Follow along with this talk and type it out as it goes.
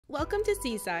Welcome to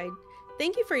Seaside.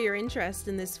 Thank you for your interest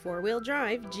in this four-wheel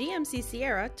drive GMC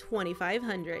Sierra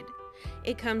 2500.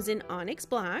 It comes in Onyx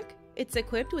Black. It's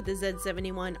equipped with the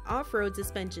Z71 off-road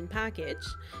suspension package.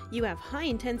 You have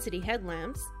high-intensity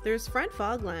headlamps, there's front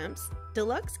fog lamps,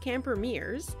 deluxe camper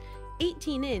mirrors,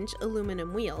 18-inch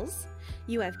aluminum wheels.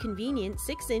 You have convenient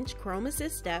 6-inch chrome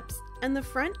assist steps and the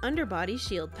front underbody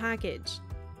shield package.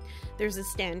 There's a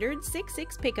standard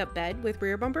 6'6" pickup bed with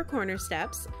rear bumper corner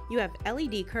steps, you have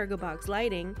LED cargo box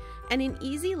lighting, and an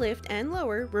easy lift and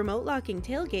lower remote locking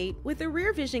tailgate with a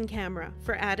rear vision camera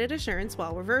for added assurance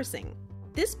while reversing.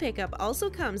 This pickup also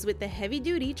comes with the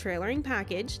heavy-duty trailering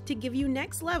package to give you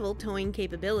next-level towing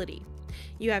capability.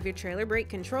 You have your trailer brake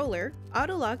controller,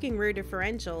 auto-locking rear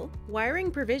differential,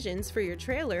 wiring provisions for your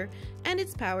trailer, and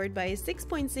it's powered by a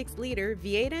 6.6-liter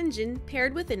V8 engine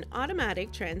paired with an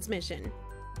automatic transmission.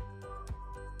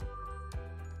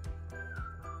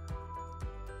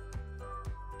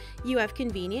 You have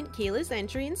convenient keyless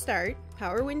entry and start,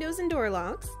 power windows and door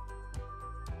locks,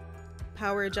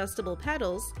 power adjustable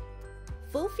pedals,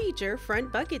 full feature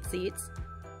front bucket seats,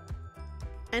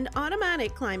 and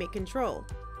automatic climate control.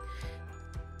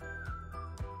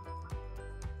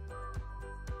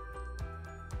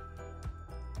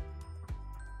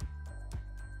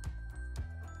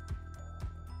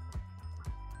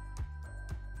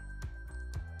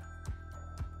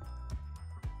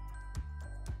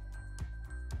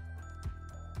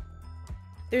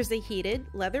 There's a heated,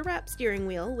 leather-wrapped steering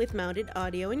wheel with mounted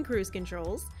audio and cruise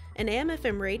controls, an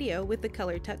AM/FM radio with the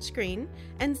color touchscreen,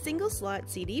 and single-slot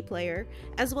CD player,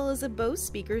 as well as a Bose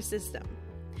speaker system.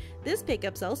 This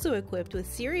pickup's also equipped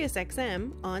with Sirius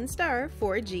XM OnStar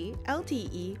 4G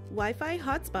LTE Wi-Fi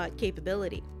hotspot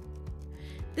capability.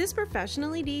 This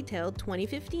professionally detailed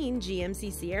 2015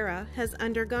 GMC Sierra has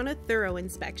undergone a thorough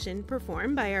inspection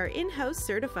performed by our in-house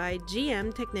certified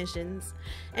GM technicians,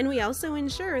 and we also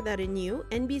ensure that a new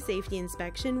NB safety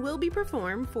inspection will be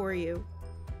performed for you.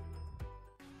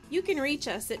 You can reach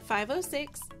us at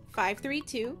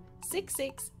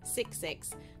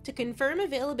 506-532-6666 to confirm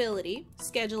availability,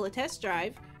 schedule a test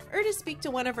drive, or to speak to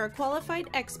one of our qualified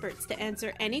experts to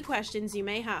answer any questions you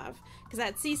may have. Because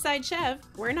at Seaside Chev,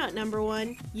 we're not number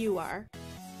one, you are.